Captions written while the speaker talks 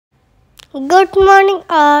Good morning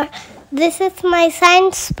all. This is my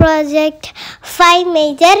science project 5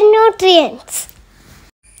 major nutrients.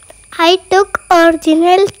 I took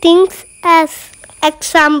original things as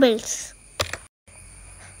examples.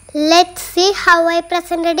 Let's see how I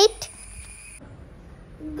presented it.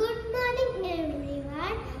 Good morning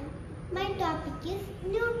everyone. My topic is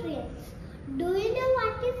nutrients. Do you know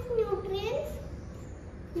what is nutrients?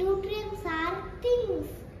 Nutrients are things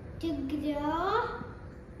to grow,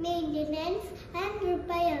 maintenance and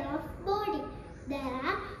repair of body. There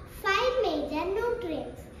are 5 major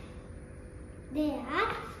nutrients. They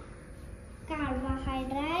are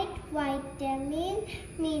carbohydrate, vitamin,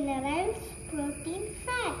 minerals, protein,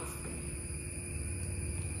 fats.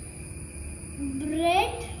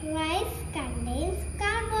 Bread, rice contains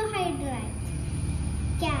carbohydrates.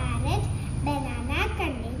 Carrot, banana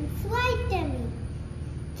contains vitamin.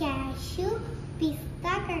 Cashew,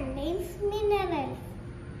 pista contains minerals.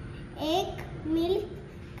 Egg, milk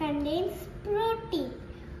contains protein.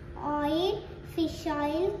 Oil, fish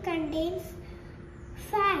oil contains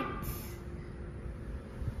fats.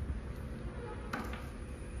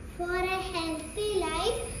 For a healthy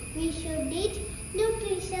life, we should eat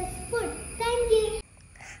nutritious food. Thank you.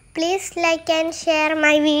 Please like and share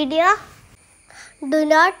my video. Do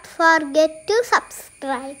not forget to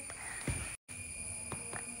subscribe.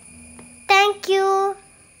 Thank you.